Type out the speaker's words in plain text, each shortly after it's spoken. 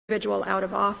individual out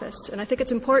of office. And I think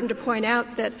it's important to point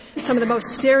out that some of the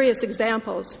most serious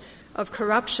examples of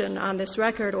corruption on this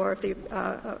record, or of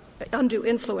the undue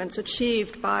influence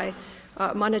achieved by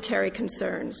monetary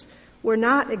concerns, were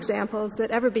not examples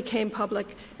that ever became public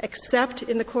except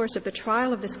in the course of the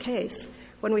trial of this case,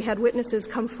 when we had witnesses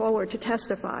come forward to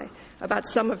testify about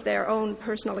some of their own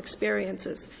personal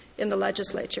experiences in the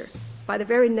legislature. By the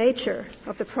very nature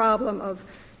of the problem of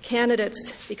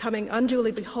candidates becoming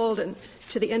unduly beholden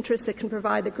to the interests that can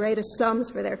provide the greatest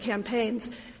sums for their campaigns,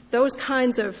 those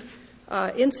kinds of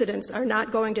incidents are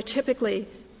not going to typically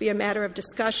be a matter of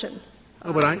discussion.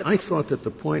 No, but I thought that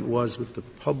the point was that the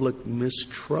public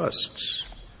mistrusts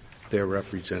their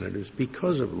representatives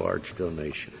because of large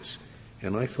donations.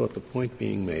 And I thought the point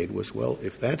being made was, well,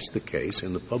 if that's the case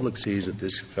and the public sees that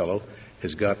this fellow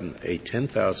has gotten a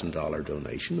 $10,000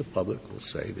 donation, the public will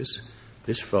say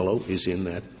this fellow is in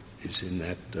that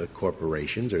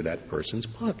corporation's or that person's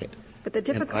pocket. But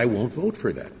and I won't vote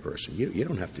for that person. You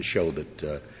don't have to show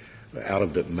that out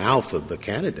of the mouth of the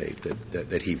candidate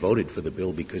that he voted for the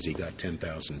bill because he got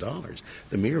 $10,000.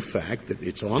 The mere fact that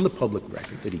it's on the public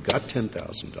record that he got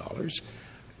 $10,000,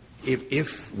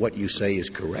 if what you say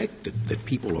is correct, that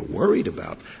people are worried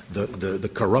about the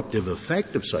corruptive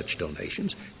effect of such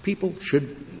donations, people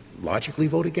should logically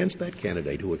vote against that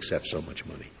candidate who accepts so much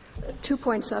money. 2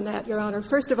 points on that, Your Honor.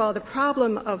 First of all, the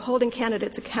problem of holding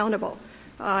candidates accountable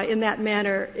in that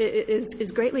manner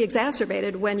is greatly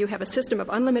exacerbated when you have a system of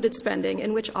unlimited spending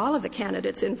in which all of the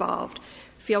candidates involved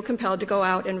feel compelled to go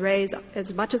out and raise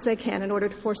as much as they can in order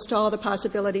to forestall the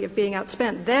possibility of being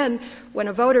outspent. Then, when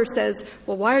a voter says,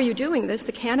 well, why are you doing this?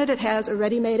 The candidate has a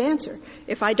ready-made answer.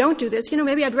 If I don't do this,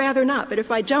 maybe I'd rather not, but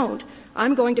if I don't,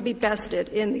 I'm going to be bested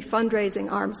in the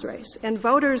fundraising arms race. And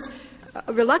voters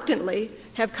reluctantly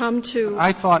have come to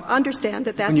understand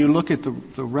that that's... When you look at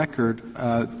the record,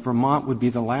 Vermont would be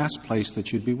the last place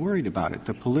that you'd be worried about it.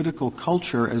 The political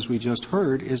culture, as we just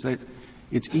heard, is that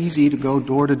it's easy to go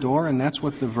door to door, and that's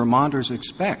what the Vermonters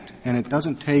expect. And it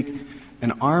doesn't take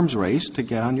an arms race to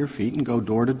get on your feet and go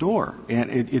door to door.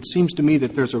 And it seems to me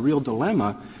that there's a real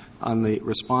dilemma on the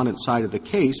respondent side of the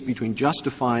case between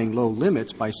justifying low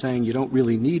limits by saying you don't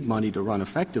really need money to run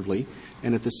effectively,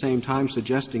 and at the same time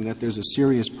suggesting that there's a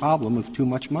serious problem of too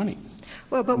much money.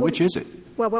 Well, but which is it? Well,